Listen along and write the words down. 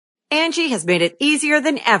Angie has made it easier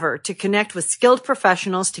than ever to connect with skilled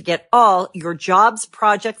professionals to get all your jobs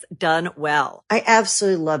projects done well. I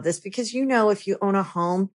absolutely love this because, if you own a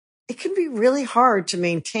home, it can be really hard to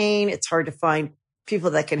maintain. It's hard to find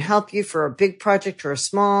people that can help you for a big project or a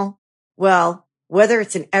small. Well, whether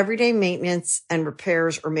it's in everyday maintenance and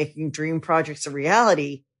repairs or making dream projects a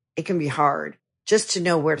reality, it can be hard just to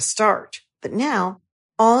know where to start. But now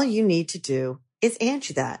all you need to do is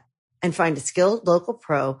Angie that and find a skilled local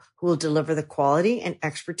pro who will deliver the quality and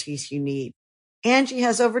expertise you need. Angie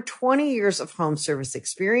has over 20 years of home service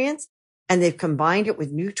experience, and they've combined it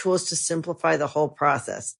with new tools to simplify the whole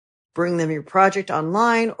process. Bring them your project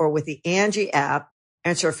online or with the Angie app,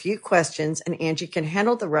 answer a few questions, and Angie can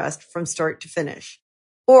handle the rest from start to finish.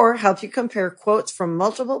 Or help you compare quotes from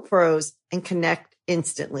multiple pros and connect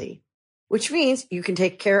instantly, which means you can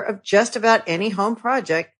take care of just about any home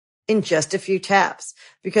project in just a few taps.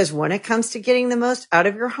 Because when it comes to getting the most out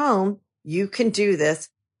of your home, you can do this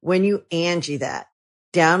when you Angie that.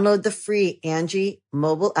 Download the free Angie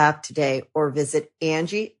mobile app today or visit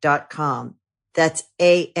Angie.com. That's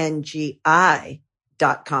ANGI.com.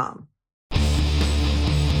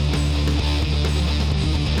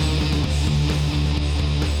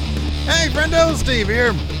 Hey, friendo, Steve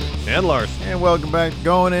here. And Lars. And welcome back to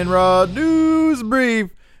Going In Raw News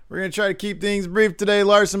Brief. We're going to try to keep things brief today,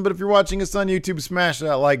 Larson, but if you're watching us on YouTube, smash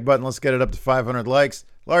that like button. Let's get it up to 500 likes.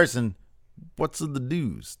 Larson, what's the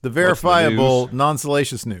news? The verifiable,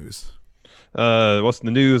 non-salacious news. What's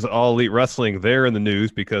the news? All Elite Wrestling, they're in the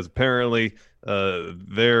news because apparently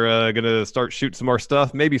they're going to start shooting some more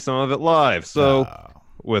stuff, maybe some of it live. So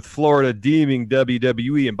with Florida deeming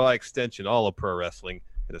WWE and by extension all of pro wrestling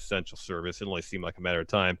an essential service, it only seemed like a matter of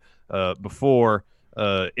time before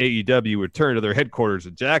AEW would turn to their headquarters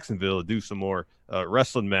in Jacksonville to do some more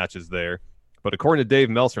wrestling matches there. But according to Dave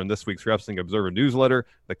Meltzer in this week's Wrestling Observer newsletter,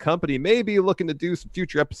 the company may be looking to do some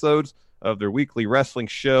future episodes of their weekly wrestling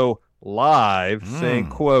show live, saying,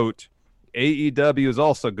 quote, AEW is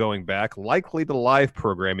also going back, likely to live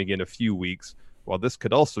programming in a few weeks, while this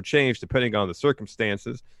could also change depending on the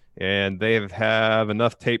circumstances, and they have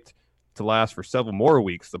enough taped to last for several more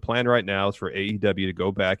weeks. The plan right now is for AEW to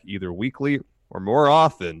go back either weekly or more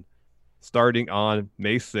often, starting on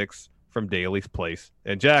May 6th from Daly's Place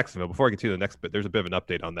in Jacksonville. Before I get to the next bit, there's a bit of an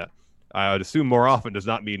update on that. I would assume more often does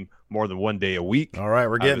not mean more than one day a week. All right,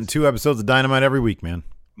 we're getting 2 episodes of Dynamite every week, man.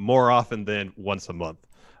 More often than once a month.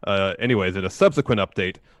 Anyways, in a subsequent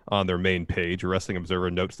update on their main page, Wrestling Observer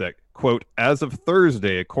notes that, quote, as of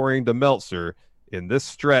Thursday, according to Meltzer, in this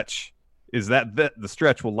stretch, the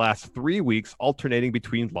stretch will last 3 weeks, alternating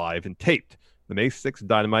between live and taped. The May 6th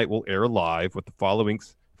Dynamite will air live, with the following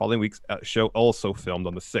week's show also filmed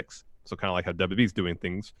on the 6th. So kind of like how WWE's doing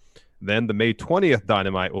things. Then the May 20th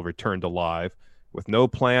Dynamite will return to live, with no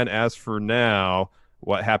plan as for now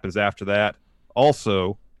what happens after that.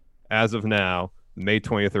 Also, as of now, the May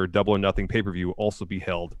 20th or Double or Nothing pay-per-view will also be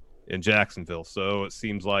held in Jacksonville. So it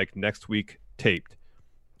seems like next week taped.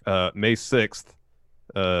 May 6th.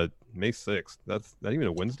 May 6th. That's not even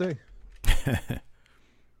a Wednesday?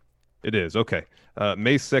 It is. Okay.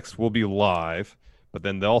 May 6th will be live, but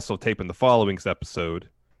then they'll also tape in the following episode.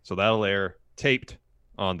 So that'll air taped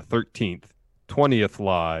on the 13th, 20th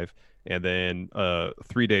live, and then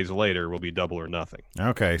 3 days later will be Double or Nothing.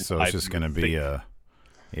 Okay, so it's just going to be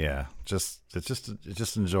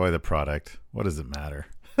just enjoy the product. What does it matter?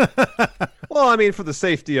 Well, I mean, for the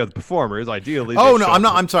safety of the performers, ideally. Oh no, I'm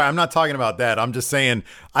not. I'm sorry. I'm not talking about that. I'm just saying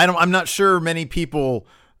I'm not sure many people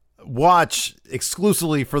watch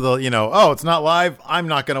exclusively for the, it's not live, I'm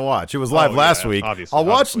not going to watch. It was live last week. I'll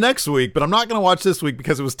watch next week, but I'm not going to watch this week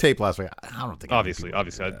because it was taped last week. I don't think. Obviously,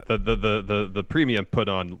 the premium put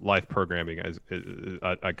on live programming,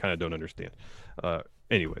 I kind of don't understand.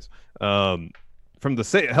 Anyways, from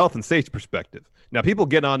the health and safety perspective, now people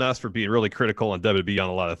get on us for being really critical on WWE on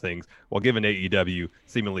a lot of things, while giving AEW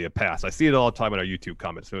seemingly a pass. I see it all the time in our YouTube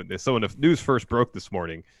comments. So when the news first broke this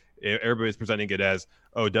morning, everybody's presenting it as,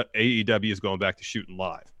 AEW is going back to shooting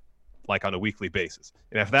live, like on a weekly basis.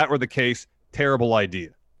 And if that were the case, terrible idea.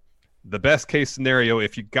 The best case scenario,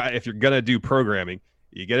 if you're gonna do programming,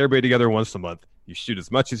 you get everybody together once a month, you shoot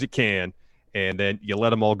as much as you can, and then you let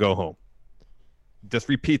them all go home. Just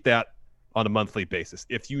repeat that on a monthly basis.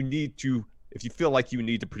 If you feel like you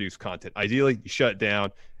need to produce content, ideally you shut it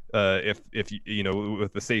down. If you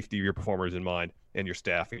with the safety of your performers in mind and your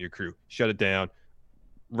staff and your crew, shut it down.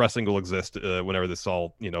 Wrestling will exist whenever this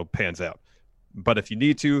all pans out. But if you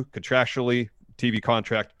need to, contractually, TV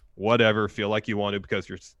contract, whatever, feel like you want to because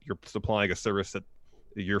you're supplying a service that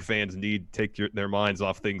your fans need, take their minds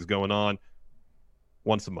off things going on,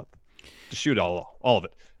 once a month, just shoot all of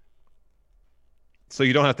it. so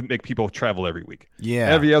you don't have to make people travel every week. Yeah.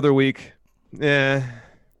 Every other week, Yeah.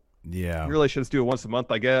 You really should just do it once a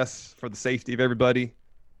month, I guess, for the safety of everybody.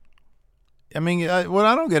 I mean, what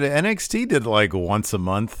I don't get it, NXT did like once a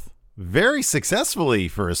month very successfully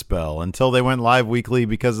for a spell until they went live weekly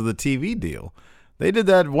because of the TV deal. They did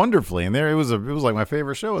that wonderfully, and it was like my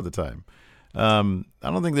favorite show at the time. I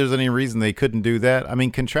don't think there's any reason they couldn't do that. I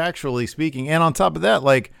mean, contractually speaking, and on top of that,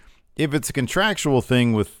 like if it's a contractual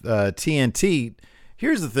thing with TNT,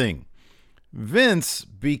 here's the thing. Vince,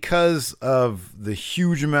 because of the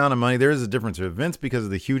huge amount of money, there is a difference here. Vince, because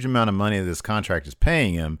of the huge amount of money that this contract is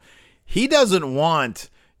paying him, he doesn't want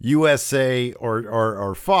USA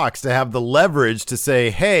or Fox to have the leverage to say,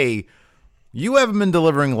 hey, you haven't been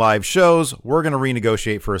delivering live shows. We're going to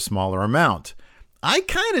renegotiate for a smaller amount. I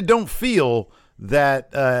kind of don't feel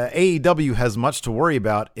that AEW has much to worry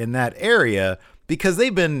about in that area because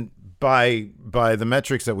they've been, by the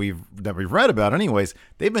metrics that we've read about anyways,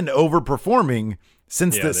 they've been overperforming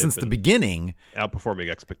since the beginning. Outperforming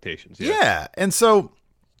expectations. Yeah. And so,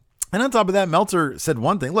 and on top of that, Meltzer said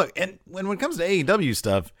one thing. Look, and when it comes to AEW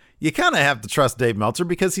stuff, you kind of have to trust Dave Meltzer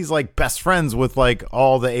because he's like best friends with like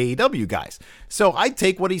all the AEW guys. So I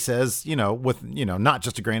take what he says, with, not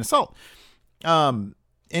just a grain of salt. And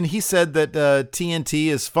he said that TNT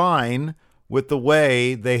is fine with the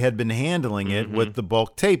way they had been handling it with the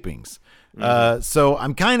bulk tapings. So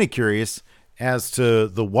I'm kind of curious as to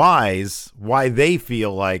the whys, why they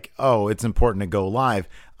feel like, oh, it's important to go live.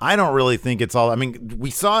 I don't really think it's all. I mean, we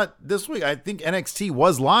saw it this week. I think NXT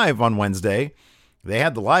was live on Wednesday. They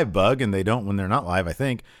had the live bug, and they don't when they're not live, I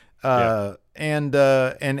think. And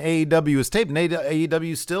AEW is taped, and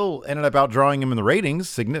AEW still ended up outdrawing him in the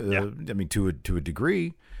ratings. I mean, to a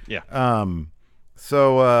degree. Yeah.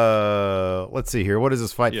 So let's see here. What is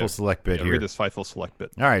this Fightful Select bit here? Read this Fightful Select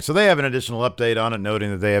bit. All right. So they have an additional update on it, noting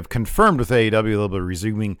that they have confirmed with AEW they'll be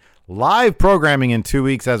resuming live programming in 2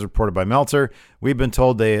 weeks, as reported by Meltzer. We've been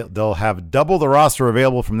told they'll have double the roster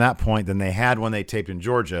available from that point than they had when they taped in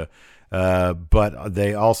Georgia. But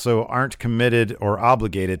they also aren't committed or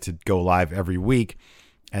obligated to go live every week.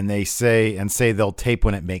 And they say they'll tape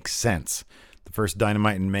when it makes sense. The first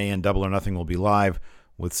Dynamite in May and Double or Nothing will be live,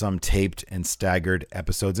 with some taped and staggered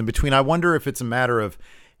episodes in between. I wonder if it's a matter of,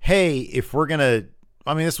 hey, if we're going to,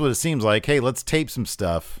 I mean, this is what it seems like. Hey, let's tape some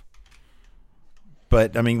stuff.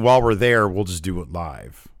 But, I mean, while we're there, we'll just do it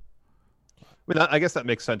live. I mean, I guess that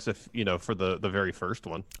makes sense if, for the very first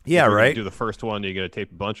one. Yeah, right. Do the first one, you're going to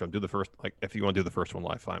tape a bunch of them. Do the first, like, if you want to do the first one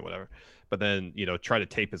live, fine, whatever. But then, try to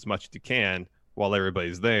tape as much as you can while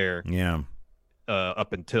everybody's there. Yeah.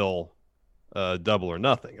 Up until Double or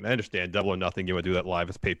Nothing. And I understand Double or Nothing, you want to do that live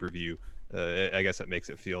as pay-per-view. I guess that makes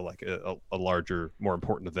it feel like a larger, more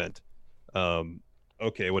important event.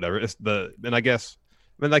 Okay, whatever. And I guess,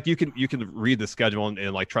 like you can read the schedule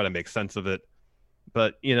and like try to make sense of it.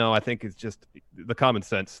 But, I think it's just the common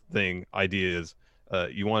sense idea is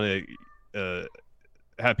you want to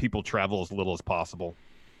have people travel as little as possible.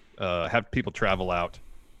 Have people travel out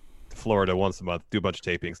to Florida once a month, do a bunch of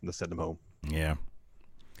tapings, and then send them home. Yeah.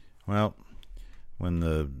 Well, when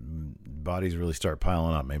the bodies really start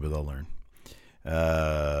piling up, maybe they'll learn.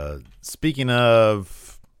 Speaking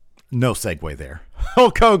of, no segue there.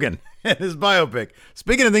 Hulk Hogan and his biopic.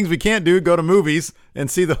 Speaking of things we can't do, go to movies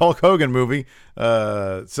and see the Hulk Hogan movie.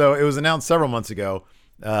 So it was announced several months ago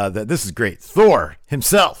that this is great. Thor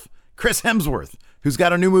himself, Chris Hemsworth, who's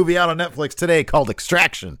got a new movie out on Netflix today called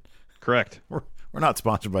Extraction. Correct. We're not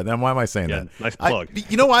sponsored by them. Why am I saying that? Nice plug.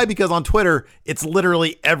 You know why? Because on Twitter, it's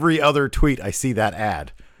literally every other tweet I see that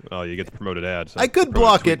ad. Oh, you get the promoted ad. So I could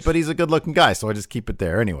block it, but he's a good-looking guy, so I just keep it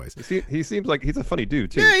there anyways. He seems like he's a funny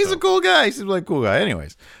dude, too. Yeah, he's a cool guy. He seems like a cool guy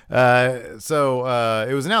anyways. So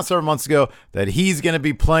it was announced several months ago that he's going to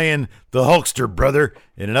be playing the Hulkster brother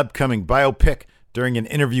in an upcoming biopic. During an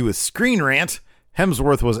interview with Screen Rant,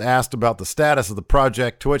 Hemsworth was asked about the status of the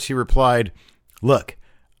project, to which he replied, "Look,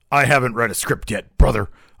 I haven't read a script yet, brother.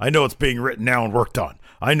 I know it's being written now and worked on.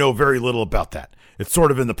 I know very little about that. It's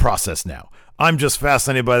sort of in the process now. I'm just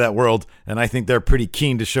fascinated by that world, and I think they're pretty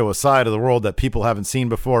keen to show a side of the world that people haven't seen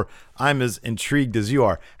before. I'm as intrigued as you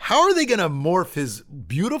are." How are they going to morph his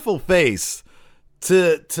beautiful face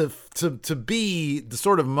to be the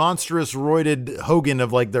sort of monstrous, roided Hogan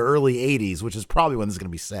of like the early 80s, which is probably when this is going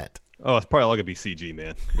to be set? Oh, it's probably all going to be CG,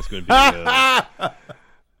 man. It's going to be...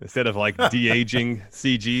 Instead of like de-aging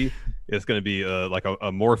CG, it's going to be like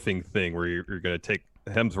a morphing thing where you're going to take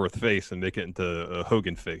Hemsworth face and make it into a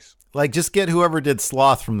Hogan face. Like just get whoever did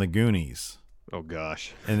Sloth from the Goonies. Oh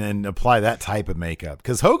gosh. And then apply that type of makeup,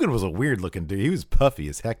 because Hogan was a weird looking dude. He was puffy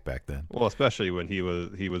as heck back then. Well, especially when he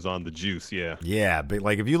was on the juice. Yeah. Yeah, but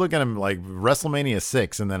like if you look at him like WrestleMania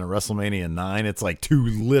 6 and then at WrestleMania 9, it's like two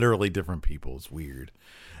literally different people. It's weird.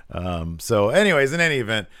 So anyways, in any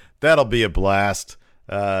event, that'll be a blast.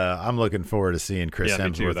 I'm looking forward to seeing Chris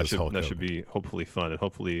Hemsworth as Hulk Hogan. That should be hopefully fun, and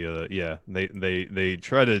hopefully, they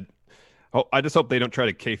try to. Oh, I just hope they don't try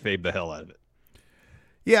to kayfabe the hell out of it.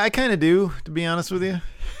 Yeah, I kind of do, to be honest with you.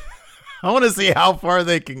 I want to see how far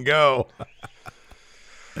they can go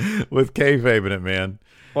with kayfabing it, man.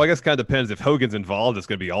 Well, I guess it kind of depends. If Hogan's involved, it's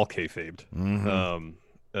going to be all kayfabed. Mm-hmm.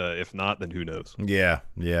 If not, then who knows? Yeah.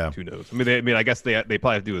 Who knows? I guess they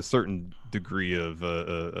probably have to do a certain degree of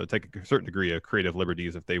take a certain degree of creative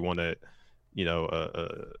liberties if they want to,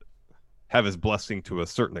 have his blessing to a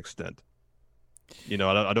certain extent. I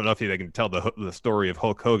don't know if they can tell the story of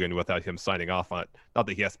Hulk Hogan without him signing off on it. Not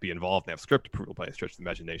that he has to be involved and have script approval by a stretch of the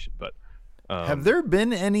imagination, but have there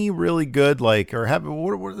been any really good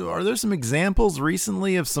are there some examples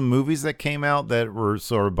recently of some movies that came out that were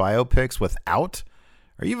sort of biopics without?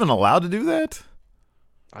 Are you even allowed to do that?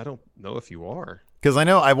 I don't know if you are. Because I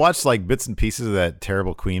know I watched like bits and pieces of that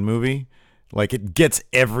Terrible Queen movie. Like it gets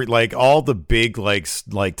all the big like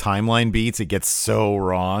timeline beats. It gets so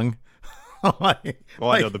wrong. I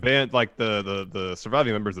know the band, like the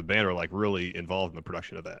surviving members of the band are like really involved in the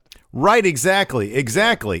production of that. Right, exactly.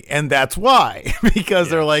 And that's why, because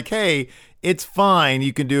they're like, hey, it's fine.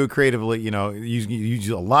 You can do it creatively, use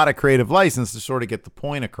a lot of creative license to sort of get the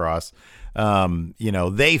point across.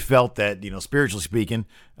 They felt that, spiritually speaking,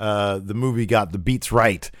 the movie got the beats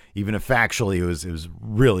right, even if factually it was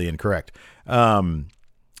really incorrect.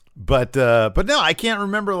 But no, I can't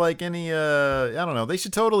remember like any, I don't know. They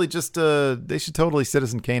should totally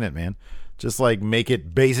Citizen Kane it, man. Just like make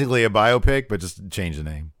it basically a biopic, but just change the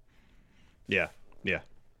name. Yeah.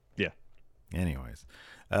 Anyways,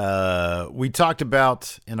 we talked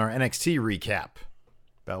about in our NXT recap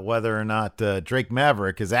about whether or not Drake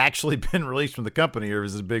Maverick has actually been released from the company, or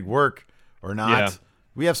is it big work or not. Yeah.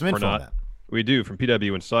 We have some info on that. We do, from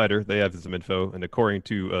PW Insider. They have some info, and according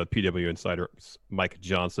to PW Insider Mike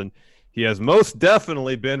Johnson, he has most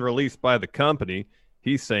definitely been released by the company.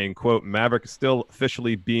 He's saying, quote, Maverick is still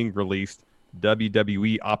officially being released.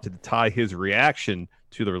 WWE opted to tie his reaction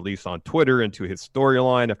to the release on Twitter into his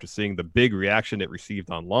storyline after seeing the big reaction it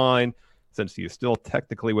received online. Since he is still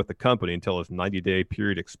technically with the company until his 90-day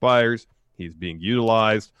period expires, he's being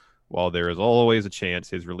utilized. While there is always a chance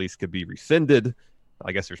his release could be rescinded,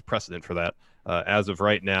 I guess there's precedent for that. As of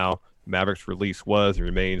right now, Maverick's release was and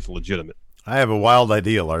remains legitimate. I have a wild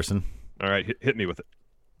idea, Larson. All right, hit me with it.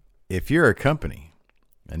 If you're a company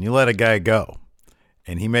and you let a guy go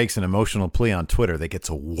and he makes an emotional plea on Twitter that gets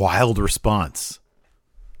a wild response,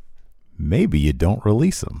 maybe you don't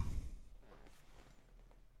release him.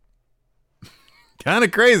 Kind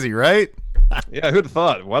of crazy, right? Yeah, who'd have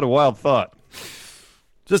thought? What a wild thought.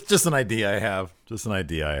 Just an idea I have.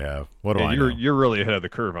 What do I know? You're really ahead of the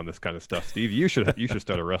curve on this kind of stuff, Steve. You should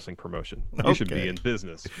start a wrestling promotion. You should be in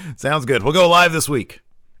business. Sounds good. We'll go live this week.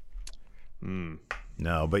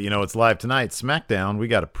 No, but it's live tonight. SmackDown. We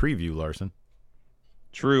got a preview, Larson.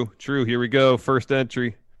 True. Here we go. First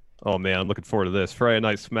entry. Oh man, I'm looking forward to this. Friday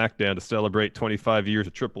Night SmackDown to celebrate 25 years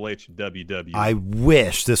of Triple H and WWE. I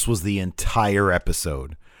wish this was the entire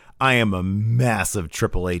episode. I am a massive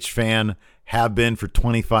Triple H fan. Have been for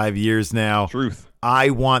 25 years now. Truth.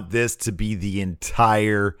 I want this to be the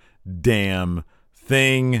entire damn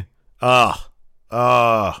thing. Are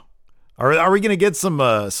we going to get some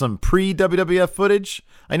pre-WWF footage?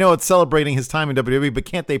 I know it's celebrating his time in WWE, but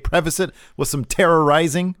can't they preface it with some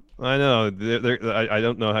terrorizing? I know. I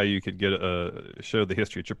don't know how you could show the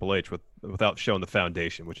history of Triple H without showing the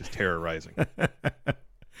foundation, which is terrorizing.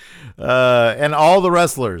 And all the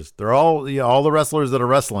wrestlers, all the wrestlers that are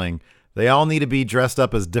wrestling, they all need to be dressed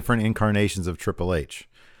up as different incarnations of Triple H.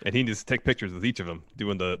 And he needs to take pictures with each of them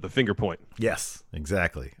doing the finger point. Yes,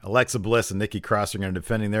 exactly. Alexa Bliss and Nikki Cross are going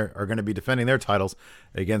to be defending their titles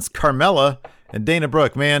against Carmella and Dana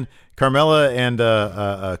Brooke. Man, Carmella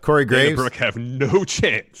and Corey Graves. Dana Brooke have no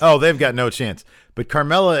chance. Oh, they've got no chance. But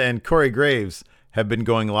Carmella and Corey Graves have been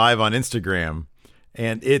going live on Instagram,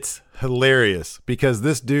 and it's hilarious because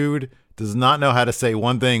this dude does not know how to say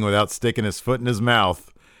one thing without sticking his foot in his mouth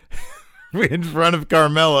in front of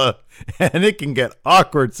Carmella, and it can get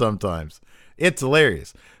awkward sometimes. It's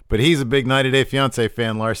hilarious. But he's a big 90 Day Fiance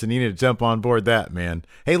fan, Larson. You need to jump on board that, man.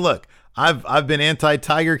 Hey, look, I've been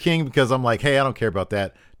anti-Tiger King because I'm like, hey, I don't care about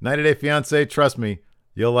that. 90 Day Fiance, trust me,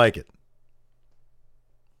 you'll like it.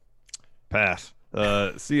 Pass.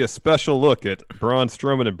 See a special look at Braun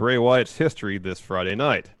Strowman and Bray Wyatt's history this Friday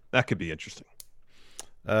night. That could be interesting.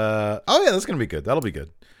 Oh yeah, that's gonna be good. That'll be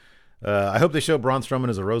good. I hope they show Braun Strowman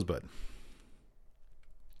as a rosebud.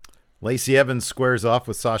 Lacey Evans squares off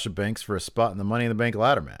with Sasha Banks for a spot in the Money in the Bank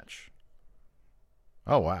ladder match.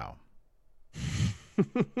 Oh wow.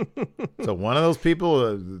 So one of those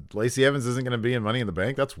people, Lacey Evans, isn't going to be in Money in the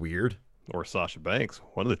Bank? That's weird. Or Sasha Banks.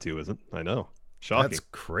 One of the two isn't. I know. Shocking. That's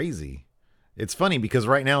crazy. It's funny because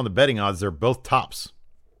right now in the betting odds, they're both tops.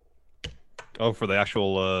 Oh, for the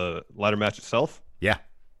actual ladder match itself? Yeah.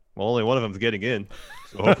 Well, only one of them's getting in.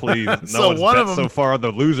 So hopefully no one's bet so far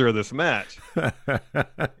the loser of this match. You're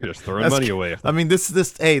just throwing money away. I mean, this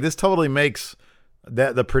totally makes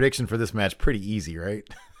the prediction for this match pretty easy, right?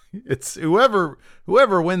 It's whoever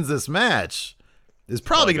wins this match is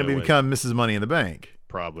probably going to become Mrs. Money in the Bank.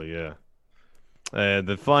 Probably, yeah. And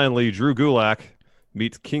then finally, Drew Gulak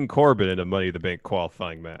meets King Corbin in a Money in the Bank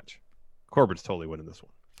qualifying match. Corbin's totally winning this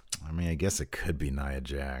one. I mean, I guess it could be Nia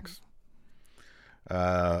Jax.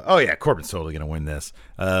 Oh yeah, Corbin's totally going to win this.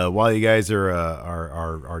 While you guys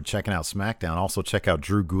are checking out SmackDown, also check out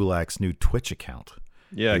Drew Gulak's new Twitch account.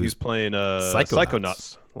 Yeah, he was playing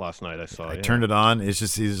Psychonauts last night. I saw. I turned it on. He's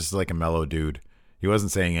just like a mellow dude. He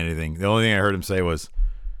wasn't saying anything. The only thing I heard him say was,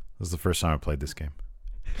 "This is the first time I played this game."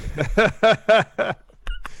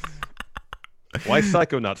 Why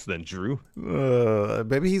Psychonauts then, Drew?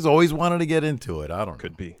 Maybe he's always wanted to get into it. I don't know.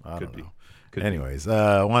 Could be. Anyways,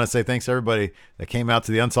 I want to say thanks to everybody that came out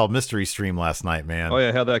to the Unsolved Mystery stream last night, man. Oh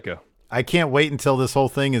yeah, how'd that go? I can't wait until this whole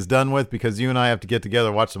thing is done with because you and I have to get together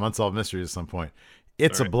and watch some Unsolved Mysteries at some point.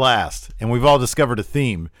 It's a blast, and we've all discovered a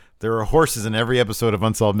theme. There are horses in every episode of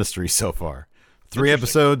Unsolved Mysteries so far. 3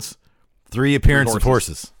 episodes, 3 appearances of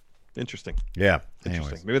horses. Interesting. Yeah. Interesting.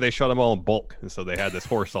 Anyways. Maybe they shot them all in bulk, and so they had this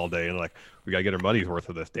horse all day, and like, we got to get our money's worth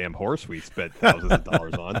of this damn horse we spent thousands of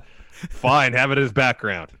dollars on. Fine, have it as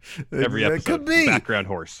background. Every episode, could be background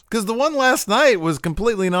horse. Because the one last night was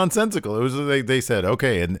completely nonsensical. It was they said,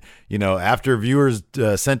 okay, and after viewers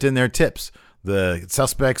sent in their tips, the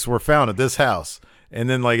suspects were found at this house. And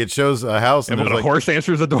then, like, it shows a house. And when a horse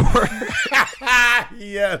answers the door.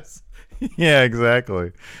 Yes. Yeah,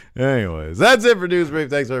 exactly. Anyways, that's it for News Brief.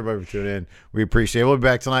 Thanks, everybody, for tuning in. We appreciate it. We'll be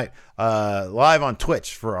back tonight live on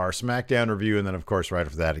Twitch for our SmackDown review. And then, of course, right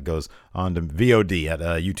after that, it goes on to VOD at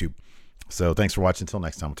YouTube. So thanks for watching. Until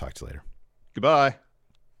next time, we'll talk to you later. Goodbye.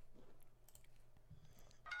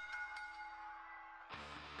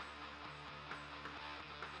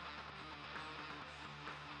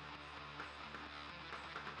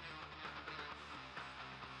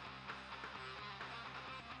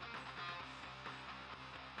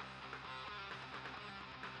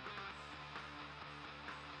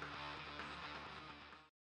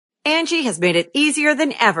 Angie has made it easier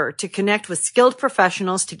than ever to connect with skilled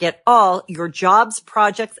professionals to get all your jobs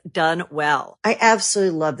projects done well. I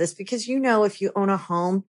absolutely love this because, if you own a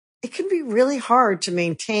home, it can be really hard to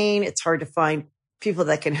maintain. It's hard to find people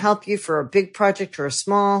that can help you for a big project or a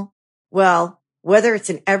small. Well, whether it's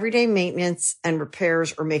in everyday maintenance and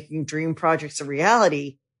repairs or making dream projects a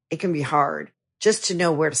reality, it can be hard just to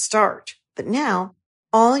know where to start. But now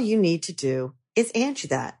all you need to do is Angie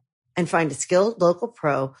that and find a skilled local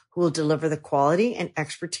pro who will deliver the quality and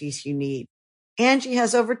expertise you need. Angie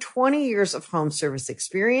has over 20 years of home service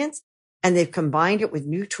experience, and they've combined it with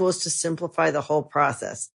new tools to simplify the whole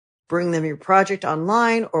process. Bring them your project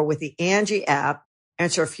online or with the Angie app,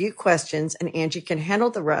 answer a few questions, and Angie can handle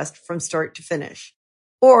the rest from start to finish.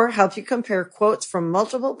 Or help you compare quotes from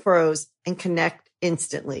multiple pros and connect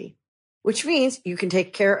instantly, which means you can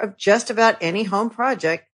take care of just about any home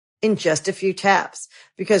project in just a few taps.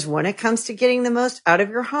 Because when it comes to getting the most out of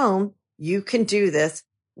your home, you can do this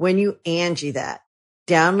when you Angie that.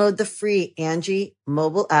 Download the free Angie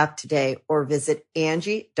mobile app today or visit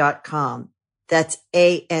Angie.com. That's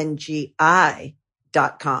ANGI.com.